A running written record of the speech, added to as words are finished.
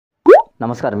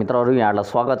नमस्कार मित्रहरू, यहाँलाई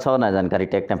स्वागत छ नयाँ जानकारी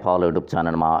टेक्नेपाल युट्युब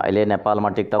च्यानलमा। अहिले नेपालमा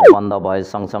टिकटक बन्द भए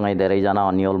सँगसँगै धेरैजना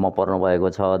अन्यलमा पर्नुभएको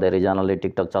छ। धेरैजनाले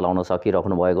टिकटक चलाउन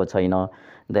सकिराख्नु भएको छैन।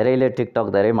 धेरैले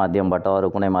टिकटक धेरै माध्यमबाट अरू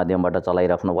कुनै माध्यमबाट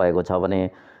चलाइराख्नु भएको छ भने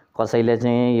कसैले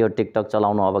चाहिँ यो टिकटक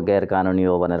चलाउनु अब गैर कानुनी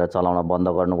हो भनेर चलाउन बन्द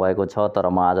गर्नुभएको छ। तर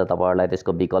म आज तपाईँहरूलाई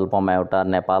त्यसको विकल्पमा एउटा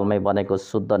नेपालमै बनेको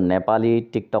शुद्ध नेपाली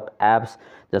टिकटक एप्स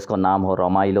जसको नाम हो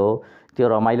रमाइलो, त्यो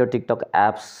रमाइलो टिकटक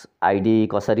एप्स आइडी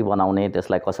कसरी बनाउने,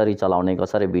 त्यसलाई कसरी चलाउने,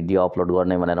 कसरी भिडियो अपलोड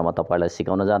गर्ने भनेर म तपाईँलाई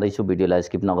सिकाउन जाँदैछु। भिडियोलाई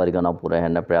स्किप नगरिकन पुरै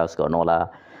हेर्ने प्रयास गर्नुहोला।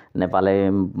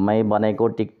 नेपालमै बनेको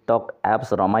टिकटक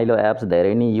एप्स रमाइलो एप्स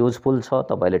धेरै नै युजफुल छ।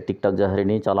 तपाईँले टिकटक जसरी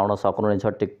नै चलाउन सक्नुहुनेछ।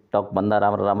 टिकटकभन्दा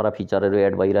राम्रा राम्रा फिचरहरू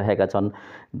एड भइरहेका छन्,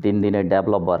 दिनदिनै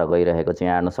डेभलप भएर गइरहेको छ।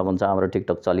 यहाँ हेर्न सक्नुहुन्छ हाम्रो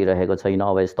टिकटक चलिरहेको छैन।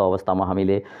 अब यस्तो अवस्थामा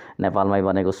हामीले नेपालमै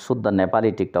बनेको शुद्ध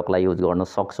नेपाली टिकटकलाई युज गर्न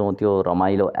सक्छौँ। त्यो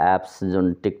रमाइलो एप्स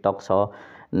जुन टिकटक छ,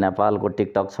 नेपालको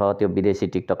टिकटक छ, त्यो विदेशी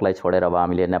टिकटकलाई छोडेर अब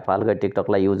हामीले नेपालकै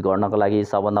टिकटकलाई युज गर्नको लागि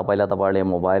सबभन्दा पहिला तपाईँहरूले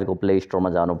मोबाइलको प्ले स्टोरमा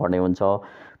जानुपर्ने हुन्छ।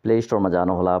 प्ले स्टोरमा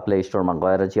जानुहोला। प्ले स्टोरमा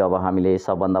गएर चाहिँ अब हामीले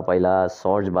सबभन्दा पहिला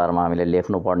सर्च बारमा हामीले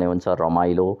लेख्नुपर्ने हुन्छ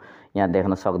रमाइलो। यहाँ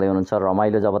देख्न सक्दै हुनुहुन्छ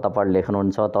रमाइलो। जब तपाईँहरूले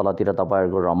लेख्नुहुन्छ तलतिर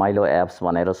तपाईँहरूको रमाइलो एप्स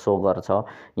भनेर सो गर्छ,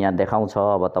 यहाँ देखाउँछ।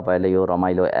 अब तपाईँले यो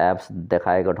रमाइलो एप्स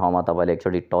देखाएको ठाउँमा तपाईँले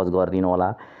एकचोटि टच गरिदिनु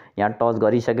होला। यहाँ टच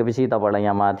गरिसकेपछि तपाईँलाई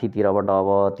यहाँ माथितिरबाट अब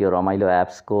त्यो रमाइलो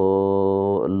एप्सको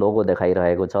लोगो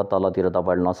देखाइरहेको छ। तलतिर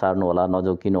तपाईँले नसार्नु होला,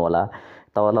 नझुकिनु होला।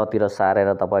 तलतिर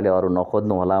सारेर तपाईँले अरू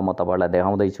नखोज्नु होला। म तपाईँलाई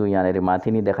देखाउँदैछु। यहाँनिर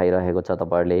माथि नै देखाइरहेको छ।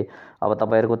 तपाईँहरूले अब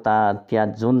तपाईँहरूको त्यहाँ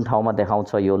जुन ठाउँमा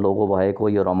देखाउँछ यो लोगो भएको,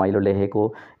 यो रमाइलो लेखेको,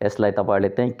 यसलाई तपाईँहरूले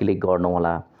त्यहीँ क्लिक गर्नु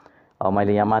होला। अब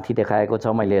मैले यहाँ माथि देखाएको छ,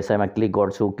 मैले यसैमा क्लिक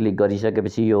गर्छु। क्लिक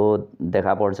गरिसकेपछि यो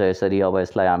देखा पर्छ यसरी। अब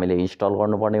यसलाई हामीले इन्स्टल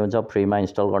गर्नुपर्ने हुन्छ। फ्रीमा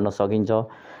इन्स्टल गर्न सकिन्छ।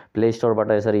 प्ले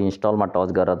स्टोरबाट यसरी इन्स्टलमा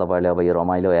टच गरेर तपाईँले अब यो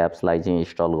रमाइलो एप्सलाई चाहिँ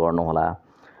इन्स्टल गर्नुहोला।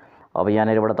 अब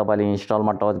यहाँनिरबाट तपाईँले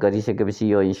इन्स्टलमा टच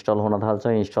गरिसकेपछि यो इन्स्टल हुन थाल्छ।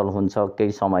 इन्स्टल हुन्छ,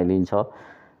 केही समय लिन्छ,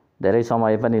 धेरै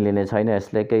समय पनि लिने छैन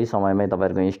यसले। केही समयमै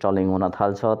तपाईँहरूको इन्स्टलिङ हुन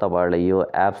थाल्छ। तपाईँहरूले यो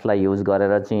एप्सलाई युज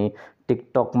गरेर चाहिँ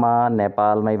टिकटकमा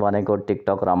नेपालमै बनेको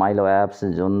टिकटक रमाइलो एप्स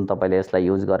जुन तपाईँले यसलाई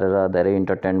युज गरेर धेरै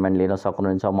इन्टरटेनमेन्ट लिन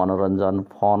सक्नुहुनेछ। मनोरञ्जन,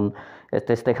 फन,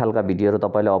 त्यस्तै खालका भिडियोहरू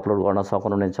तपाईँले अपलोड गर्न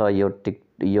सक्नुहुनेछ।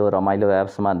 यो रमाइलो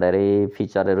एप्समा धेरै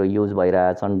फिचरहरू युज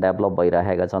भइरहेछन्, डेभलप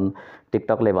भइरहेका छन्।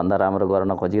 टिकटकले भन्दा राम्रो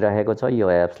गर्न खोजिरहेको छ। यो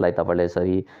एप्सलाई तपाईँले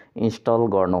यसरी इन्स्टल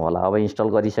गर्नुहोला। अब इन्स्टल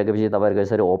गरिसकेपछि तपाईँहरूको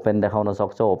यसरी ओपन देखाउन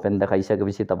सक्छ। ओपन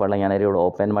देखाइसकेपछि तपाईँलाई यहाँनिर एउटा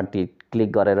ओपनमा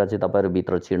क्लिक गरेर चाहिँ तपाईँहरू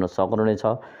भित्र छिर्न सक्नुहुनेछ,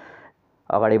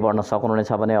 अगाडि बढ्न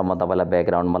सक्नुहुनेछ भने। अब म तपाईँलाई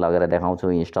ब्याकग्राउन्डमा लगेर देखाउँछु।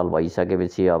 इन्स्टल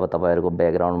भइसकेपछि अब तपाईँहरूको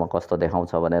ब्याकग्राउन्डमा कस्तो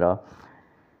देखाउँछ भनेर।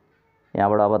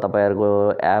 यहाँबाट अब तपाईँहरूको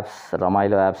एप्स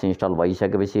रमाइलो एप्स इन्स्टल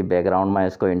भइसकेपछि ब्याकग्राउन्डमा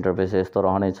यसको इन्टरफेस यस्तो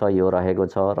रहनेछ। यो रहेको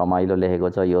छ, रमाइलो लेखेको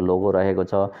छ, यो लोगो रहेको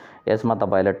छ। यसमा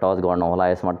तपाईँले टच गर्नुहोला।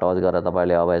 यसमा टच गरेर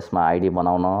तपाईँले अब यसमा आइडी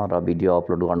बनाउन र भिडियो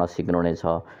अपलोड गर्न सिक्नुहुनेछ।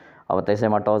 अब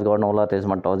त्यसैमा टच गर्नुहोला।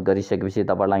 त्यसमा टच गरिसकेपछि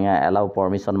तपाईँलाई यहाँ एलाउ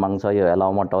पर्मिसन माग्छ। यो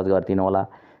एलाउमा टच गरिदिनु होला।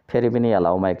 फेरि पनि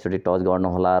एलाउमा एकचोटि टच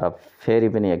गर्नुहोला र फेरि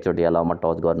पनि एकचोटि एलाउमा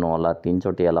टच गर्नुहोला। 3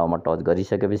 चोटि एलाउमा टच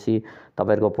गरिसकेपछि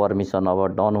तपाईँहरूको पर्मिसन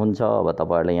अब डन हुन्छ। अब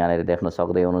तपाईँहरूले यहाँनिर देख्न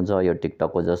सक्दै हुनुहुन्छ यो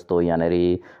टिकटकको जस्तो यहाँनिर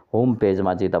होम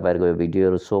पेजमा चाहिँ तपाईँहरूको यो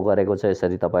भिडियोहरू सो गरेको छ।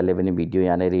 यसरी तपाईँले पनि भिडियो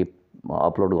यहाँनिर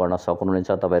अपलोड गर्न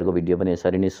सक्नुहुनेछ। तपाईँहरूको भिडियो पनि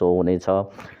यसरी नै सो हुनेछ।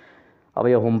 अब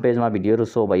यो होम पेजमा भिडियोहरू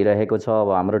सो भइरहेको छ।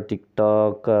 अब हाम्रो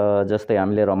टिकटक जस्तै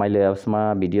हामीले रमाइलो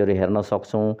एप्समा भिडियोहरू हेर्न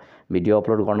सक्छौँ, भिडियो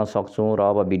अपलोड गर्न सक्छौँ। र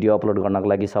अब भिडियो अपलोड गर्नको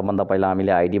लागि सबभन्दा पहिला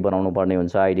हामीले आइडी बनाउनु पर्ने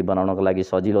हुन्छ। आइडी बनाउनको लागि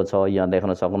सजिलो छ। यहाँ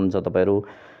देख्न सक्नुहुन्छ तपाईँहरू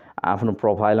आफ्नो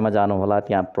प्रोफाइलमा जानुहोला।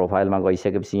 त्यहाँ प्रोफाइलमा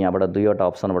गइसकेपछि यहाँबाट दुईवटा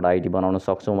अप्सनबाट आइडी बनाउन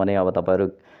सक्छौँ भने अब तपाईँहरू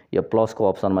यो प्लसको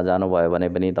अप्सनमा जानुभयो भने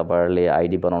पनि तपाईँहरूले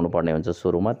आइडी बनाउनु पर्ने हुन्छ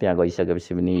सुरुमा। त्यहाँ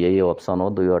गइसकेपछि पनि यही अप्सन हो,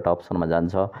 दुईवटा अप्सनमा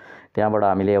जान्छ। त्यहाँबाट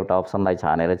हामीले एउटा अप्सनलाई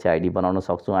छानेर चाहिँ आइडी बनाउन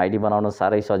सक्छौँ। आइडी बनाउन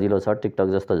साह्रै सजिलो छ। टिकटक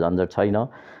जस्तो झन्झट छैन।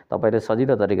 तपाईँले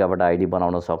सजिलो तरिकाबाट आइडी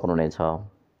बनाउन सक्नुहुनेछ।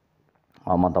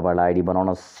 म तपाईँलाई आइडी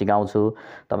बनाउन सिकाउँछु।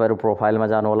 तपाईँहरू प्रोफाइलमा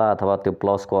जानुहोला अथवा त्यो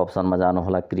प्लसको अप्सनमा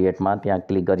जानुहोला, क्रिएटमा। त्यहाँ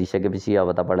क्लिक गरिसकेपछि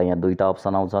अब तपाईँलाई यहाँ दुईवटा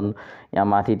अप्सन आउँछन्। यहाँ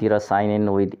माथितिर साइन इन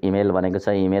विथ इमेल भनेको छ।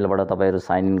 इमेलबाट तपाईँहरू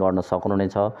साइन इन गर्न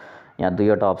सक्नुहुनेछ। यहाँ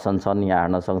दुईवटा अप्सन छन्, यहाँ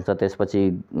हेर्न सक्नुहुन्छ। त्यसपछि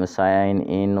साइन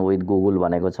इन विथ गुगल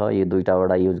भनेको छ। यो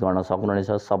दुईवटाबाट युज गर्न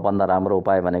सक्नुहुनेछ। सबभन्दा राम्रो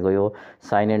उपाय भनेको यो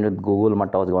साइन इन विथ गुगलमा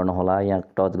टच गर्नुहोला। यहाँ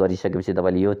टच गरिसकेपछि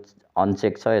तपाईँले यो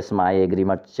अनचेक छ, यसमा आई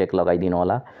एग्रीमा चेक लगाइदिनु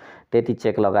होला। त्यति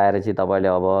चेक लगाएर चाहिँ तपाईँले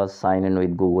अब साइन इन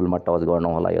विथ गुगलमा टच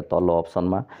गर्नुहोला यो तल्लो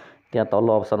अप्सनमा। त्यहाँ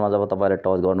तल्लो अप्सनमा जब तपाईँले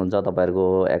टच गर्नुहुन्छ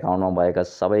तपाईँहरूको एकाउन्टमा भएका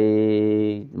सबै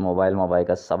मोबाइलमा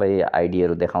भएका सबै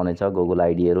आइडीहरू देखाउनेछ। Google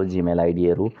आइडीहरू, Gmail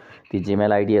आइडीहरू। ती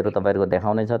जिमेल आइडीहरू तपाईँहरूको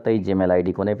देखाउनेछ। त्यही जिमेल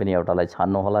आइडी कुनै पनि एउटालाई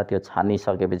छान्नुहोला। त्यो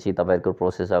छानिसकेपछि तपाईँहरूको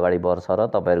प्रोसेस अगाडि बढ्छ र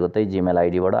तपाईँहरूको त्यही जिमेल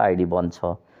आइडीबाट आइडी बन्छ।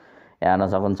 यहाँ हेर्न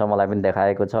सक्नुहुन्छ मलाई पनि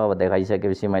देखाएको छ। अब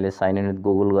देखाइसकेपछि मैले साइन इन विथ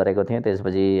गुगल गरेको थिएँ,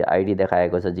 त्यसपछि आइडी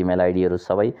देखाएको छ, जिमेल आइडीहरू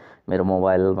सबै मेरो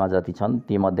मोबाइलमा जति छन्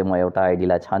तीमध्ये म एउटा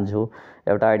आइडीलाई छान्छु।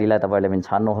 एउटा आइडीलाई तपाईँहरूले पनि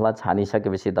छान्नुहोला।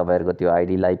 छानिसकेपछि तपाईँहरूको त्यो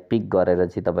आइडीलाई पिक गरेर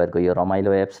चाहिँ तपाईँहरूको यो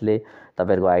रमाइलो एप्सले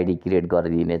तपाईँहरूको आइडी क्रिएट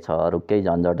गरिदिनेछ, अरू केही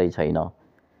झन्झटै छैन।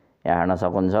 यहाँ हेर्न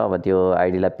सक्नुहुन्छ अब त्यो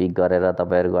आइडीलाई पिक गरेर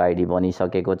तपाईँहरूको आइडी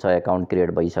बनिसकेको छ, एकाउन्ट क्रिएट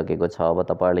भइसकेको छ। अब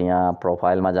तपाईँहरूले यहाँ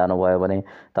प्रोफाइलमा जानुभयो भने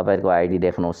तपाईँहरूको आइडी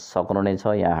देख्न सक्नुहुनेछ।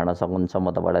 यहाँ हेर्न सक्नुहुन्छ, म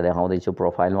तपाईँलाई देखाउँदैछु।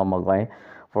 प्रोफाइलमा म गएँ।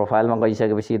 प्रोफाइलमा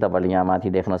गइसकेपछि तपाईँले यहाँ माथि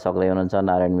देख्न सक्दै हुनुहुन्छ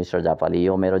नारायण मिश्र जापाली।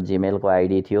 यो मेरो जिमेलको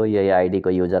आइडी थियो। यही आइडीको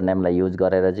युजर नेमलाई युज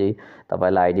गरेर चाहिँ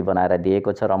तपाईँलाई आइडी बनाएर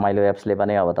दिएको छ रमाइलो एप्सले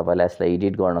पनि। अब तपाईँलाई यसलाई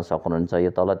एडिट गर्न सक्नुहुन्छ।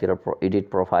 यो तलतिर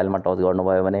एडिट प्रोफाइलमा टच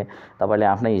गर्नुभयो भने तपाईँले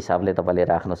आफ्नै हिसाबले तपाईँले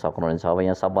राख्न सक्नुहुन्छ। अब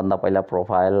यहाँ सबभन्दा पहिला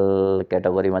प्रोफाइल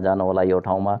क्याटेगोरीमा जानु होला। यो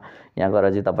ठाउँमा यहाँ गएर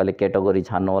चाहिँ तपाईँले क्याटेगोरी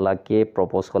छान्नु होला, के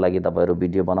पर्पजको लागि तपाईँहरू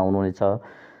भिडियो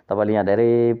बनाउनुहुनेछ। तपाईँले यहाँ धेरै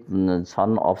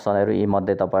छन् अप्सनहरू,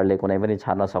 यीमध्ये तपाईँहरूले कुनै पनि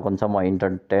छान्न सक्नुहुन्छ। म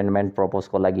इन्टरटेनमेन्ट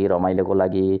पर्पजको लागि, रमाइलोको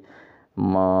लागि,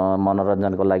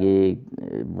 मनोरञ्जनको लागि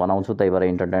बनाउँछु, त्यही भएर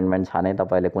इन्टरटेनमेन्ट छाने।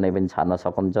 तपाईँले कुनै पनि छान्न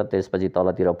सक्नुहुन्छ। त्यसपछि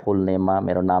तलतिर फुल नेममा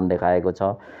मेरो नाम देखाएको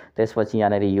छ। त्यसपछि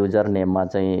यहाँनिर युजर नेममा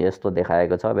चाहिँ यस्तो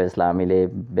देखाएको छ। अब यसलाई हामीले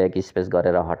ब्याक स्पेस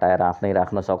गरेर हटाएर आफ्नै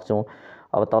राख्न सक्छौँ।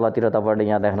 अब तलतिर तपाईँहरूले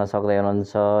यहाँ देख्न सक्दै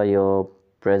हुनुहुन्छ यो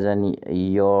प्रेजेन्ट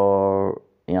यो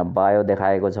यहाँ बायो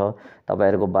देखाएको छ।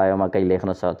 तपाईँहरूको बायोमा केही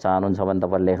लेख्न चाहनुहुन्छ भने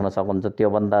तपाईँले लेख्न सक्नुहुन्छ।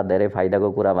 त्योभन्दा धेरै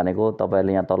फाइदाको कुरा भनेको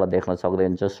तपाईँहरूले यहाँ तल देख्न सक्दै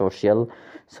हुनुहुन्छ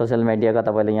सोसियल मिडियाका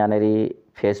तपाईँले यहाँनिर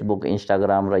फेसबुक,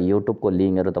 इन्स्टाग्राम र युट्युबको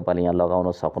लिङ्कहरू तपाईँले यहाँ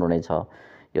लगाउन सक्नुहुनेछ।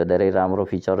 यो धेरै राम्रो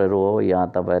फिचरहरू हो।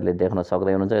 यहाँ तपाईँहरूले देख्न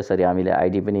सक्दै हुनुहुन्छ। यसरी हामीले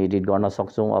आइडी पनि एडिट गर्न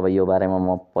सक्छौँ। अब यो बारेमा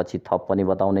म पछि थप पनि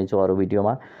बताउने छु अरू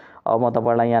भिडियोमा। अब म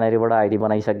तपाईँलाई यहाँनिरबाट आइडी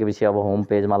बनाइसकेपछि अब होम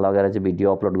पेजमा लगेर चाहिँ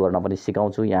भिडियो अपलोड गर्न पनि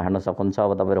सिकाउँछु। यहाँ हेर्न सक्नुहुन्छ।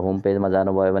 अब तपाईँहरू होम पेजमा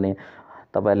जानुभयो भने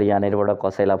तपाईँले यहाँनिरबाट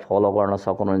कसैलाई फलो गर्न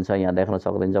सक्नुहुन्छ। यहाँ देख्न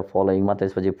सक्नुहुन्छ फलोइङमा।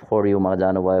 त्यसपछि फर युमा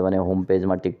जानुभयो भने होम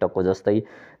पेजमा टिकटकको जस्तै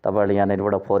तपाईँहरूले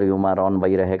यहाँनिरबाट फर युमा रन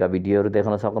भइरहेका भिडियोहरू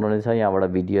देख्न सक्नुहुनेछ। यहाँबाट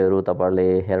भिडियोहरू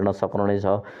तपाईँहरूले हेर्न सक्नुहुनेछ।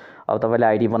 अब तपाईँले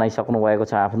आइडी बनाइसक्नु भएको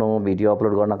छ आफ्नो भिडियो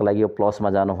अपलोड गर्नको लागि, यो प्लसमा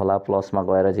जानुहोला। प्लसमा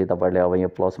गएर चाहिँ तपाईँले अब यो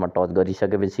प्लसमा टच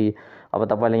गरिसकेपछि अब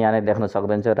तपाईँले यहाँनिर देख्न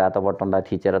सक्नुहुन्छ रातो बटनलाई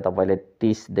थिचेर तपाईँले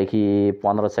 30देखि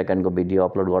 15 सेकेन्डको भिडियो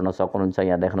अपलोड गर्न सक्नुहुन्छ।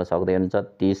 यहाँ देख्न सक्दै हुनुहुन्छ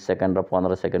 30 सेकेन्ड र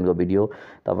 15 सेकेन्डको भिडियो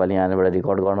तपाईँले यहाँनिरबाट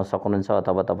रेकर्ड गर्न सक्नुहुन्छ।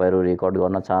 अथवा तपाईँहरू रेकर्ड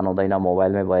गर्न चाहनुहुँदैन,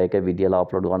 मोबाइलमै भएकै भिडियोलाई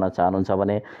अपलोड गर्न चाहनुहुन्छ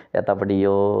भने यतापट्टि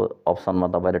यो अप्सनमा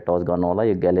तपाईँले टच गर्नुहोला,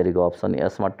 यो ग्यालेरीको अप्सन।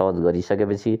 यसमा टच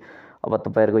गरिसकेपछि अब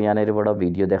तपाईँहरूको यहाँनिरबाट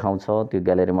भिडियो देखाउँछ। त्यो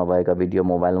ग्यालेरीमा भएका भिडियो,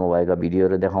 मोबाइलमा भएका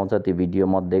भिडियोहरू देखाउँछ। त्यो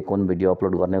भिडियोमध्ये कुन भिडियो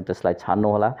अपलोड गर्ने हो त्यसलाई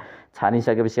छान्नुहोला।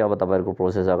 छानिसकेपछि अब तपाईँहरूको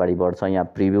प्रोसेस अगाडि बढ्छ। यहाँ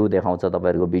प्रिभ्यू देखाउँछ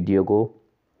तपाईँहरूको भिडियोको।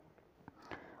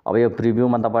 अब यो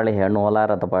प्रिभ्यूमा तपाईँहरूले हेर्नुहोला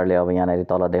र तपाईँहरूले अब यहाँनिर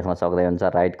तल देख्न सक्दै हुन्छ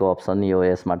राइटको अप्सन। यो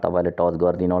यसमा तपाईँले टच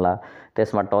गरिदिनु होला।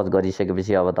 त्यसमा टच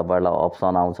गरिसकेपछि अब तपाईँहरूलाई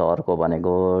अप्सन आउँछ अर्को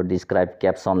भनेको डिस्क्राइब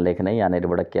क्याप्सन लेख्ने।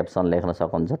 यहाँनिरबाट क्याप्सन लेख्न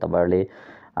सक्नुहुन्छ। तपाईँहरूले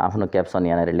आफ्नो क्याप्सन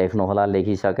यहाँनिर लेख्नुहोला।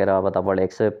 लेखिसकेर अब तपाईँले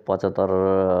 175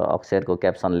 अक्षरको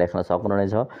क्याप्सन लेख्न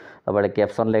सक्नुहुनेछ। तपाईँले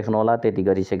क्याप्सन लेख्नुहोला। त्यति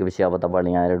गरिसकेपछि अब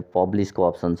तपाईँले यहाँनिर पब्लिसको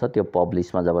अप्सन छ। त्यो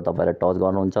पब्लिसमा जब तपाईँले टच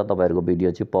गर्नुहुन्छ तपाईँहरूको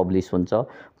भिडियो चाहिँ पब्लिस हुन्छ,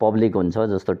 पब्लिक हुन्छ,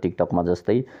 जस्तो टिकटकमा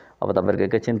जस्तै। अब तपाईँहरूको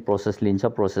एकैछिन प्रोसेस लिन्छ।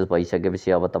 प्रोसेस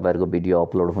भइसकेपछि अब तपाईँहरूको भिडियो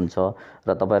अपलोड हुन्छ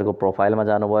र तपाईँहरूको प्रोफाइलमा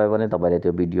जानुभयो भने तपाईँले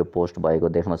त्यो भिडियो पोस्ट भएको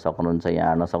देख्न सक्नुहुन्छ।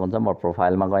 यहाँ हेर्न सक्नुहुन्छ। म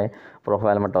प्रोफाइलमा गएँ।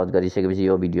 प्रोफाइलमा टच गरिसकेपछि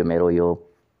यो भिडियो मेरो यो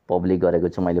पब्लिक गरेको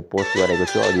छु, मैले पोस्ट गरेको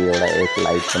छु। अघि एउटा 1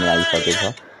 लाइक पनि आइसकेको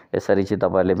छ। यसरी चाहिँ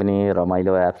तपाईँहरूले पनि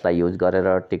रमाइलो एप्सलाई युज गरेर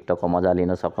टिकटकको मजा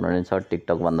लिन सक्नुहुनेछ।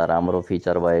 टिकटकभन्दा राम्रो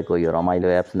फिचर भएको यो रमाइलो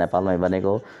एप्स नेपालमै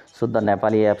बनेको शुद्ध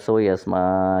नेपाली एप्स हो। यसमा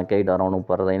केही डराउनु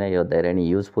पर्दैन। यो धेरै नै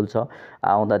युजफुल छ।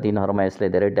 आउँदा दिनहरूमा यसले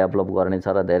धेरै डेभलप गर्नेछ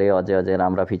र धेरै अझै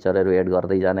राम्रा फिचरहरू एड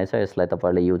गर्दै जानेछ। यसलाई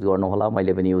तपाईँहरूले युज गर्नुहोला।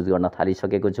 मैले पनि युज गर्न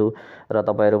थालिसकेको छु र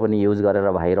तपाईँहरू पनि युज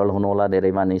गरेर भाइरल हुनुहोला।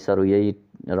 धेरै मानिसहरू यही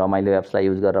रमाइलो एप्सलाई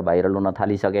युज गरेर भाइरल हुन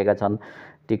थालिसकेका छन्।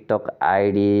 टिकटक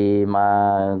आइडीमा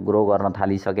ग्रो गर्न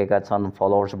थालिसकेका छन्,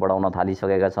 फलोवर्स बढाउन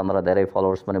थालिसकेका छन् र धेरै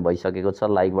फलोवर्स पनि भइसकेको छ,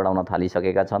 लाइक बढाउन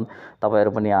थालिसकेका छन्।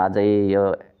 तपाईँहरू पनि आजै यो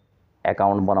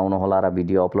एकाउन्ट बनाउनुहोला र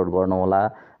भिडियो अपलोड गर्नुहोला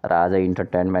र आजै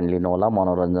इन्टरटेनमेन्ट लिनुहोला,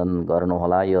 मनोरञ्जन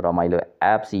गर्नुहोला। यो रमाइलो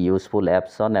एप्स युजफुल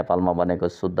एप्स छ। नेपालमा बनेको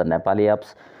शुद्ध नेपाली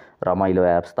एप्स रमाइलो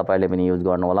एप्स तपाईँले पनि युज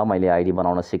गर्नुहोला। मैले आइडी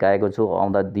बनाउन सिकाएको छु।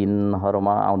 आउँदा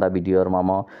दिनहरूमा, आउँदा भिडियोहरूमा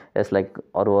म यसलाई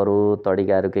अरू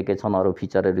तरिकाहरू के छन्, अरू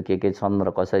फिचरहरू के छन्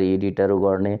र कसरी एडिटहरू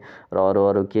गर्ने र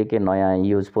अरू के नयाँ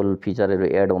युजफुल फिचरहरू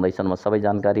एड हुँदैछन् म सबै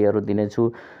जानकारीहरू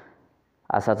दिनेछु।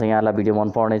 आशा छ यहाँलाई भिडियो मन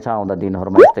पर्नेछ। आउँदा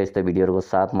दिनहरूमा यस्तै भिडियोहरूको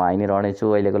साथ म आइ नै रहनेछु।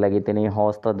 अहिलेको लागि यति नै।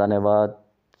 हवस् त, धन्यवाद।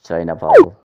 जय नेपाल।